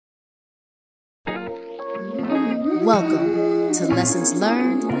Welcome to Lessons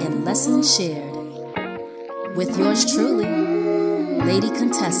Learned and Lessons Shared with yours truly, Lady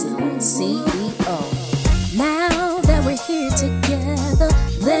Contessa, CEO. Now that we're here together,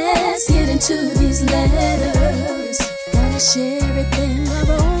 let's get into these letters. Gotta share everything I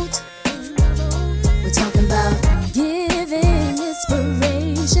wrote. We're talking about giving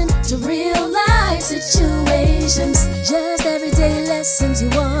inspiration to real life situations, just everyday lessons you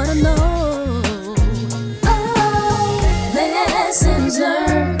wanna know. Lessons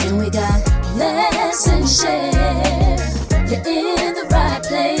learned, and we got lessons shared. You're in the right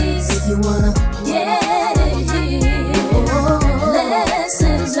place if you wanna get it here.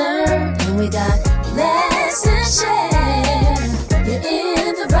 Lessons learned, and we got lessons shared. You're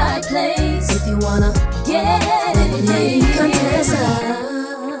in the right place if you wanna get it here. Contessa,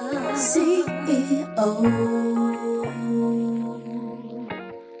 CEO.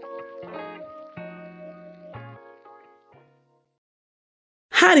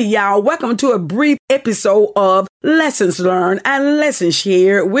 Howdy, y'all. Welcome to a brief episode of Lessons Learned and Lessons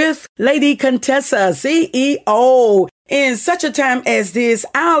Shared with Lady Contessa, CEO. In such a time as this,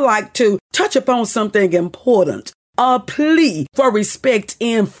 I'd like to touch upon something important, a plea for respect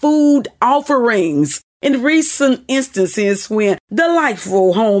in food offerings. In recent instances when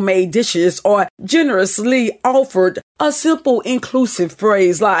delightful homemade dishes are generously offered, a simple inclusive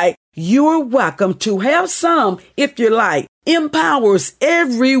phrase like, "You're welcome to have some if you like," empowers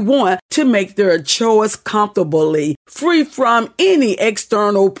everyone to make their choice comfortably, free from any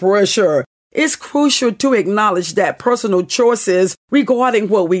external pressure. It's crucial to acknowledge that personal choices regarding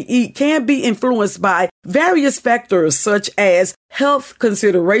what we eat can be influenced by various factors such as health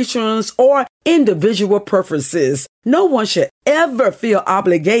considerations or individual preferences. No one should ever feel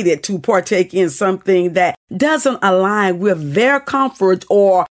obligated to partake in something that doesn't align with their comfort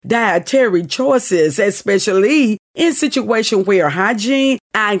or dietary choices, especially in situations where hygiene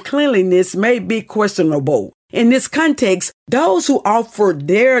and cleanliness may be questionable. In this context, those who offer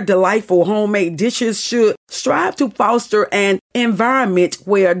their delightful homemade dishes should strive to foster an environment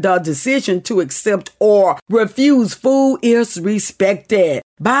where the decision to accept or refuse food is respected.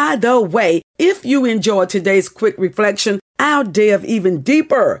 By the way, if you enjoyed today's quick reflection, I'll delve even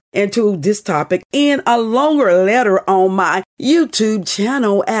deeper into this topic in a longer letter on my YouTube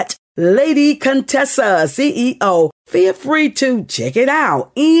channel at Lady Contessa, CEO. Feel free to check it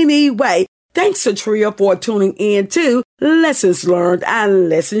out. Anyway, thanks to Tria for tuning in to Lessons Learned and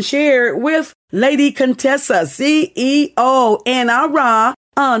Lessons Shared with Lady Contessa, CEO. And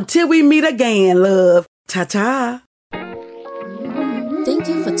until we meet again, love. Ta-ta. Thank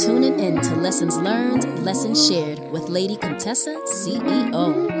you for tuning in to Lessons Learned, Lessons Shared with Lady Contessa,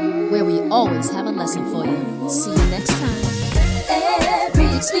 CEO, where we always have a lesson for you. See you next time.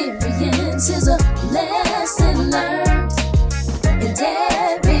 Every experience is a lesson learned, and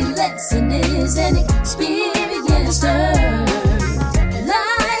every lesson is an experience learned.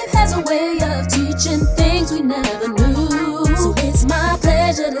 Life has a way of teaching things we never knew, so it's my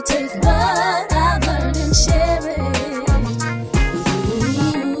pleasure to tell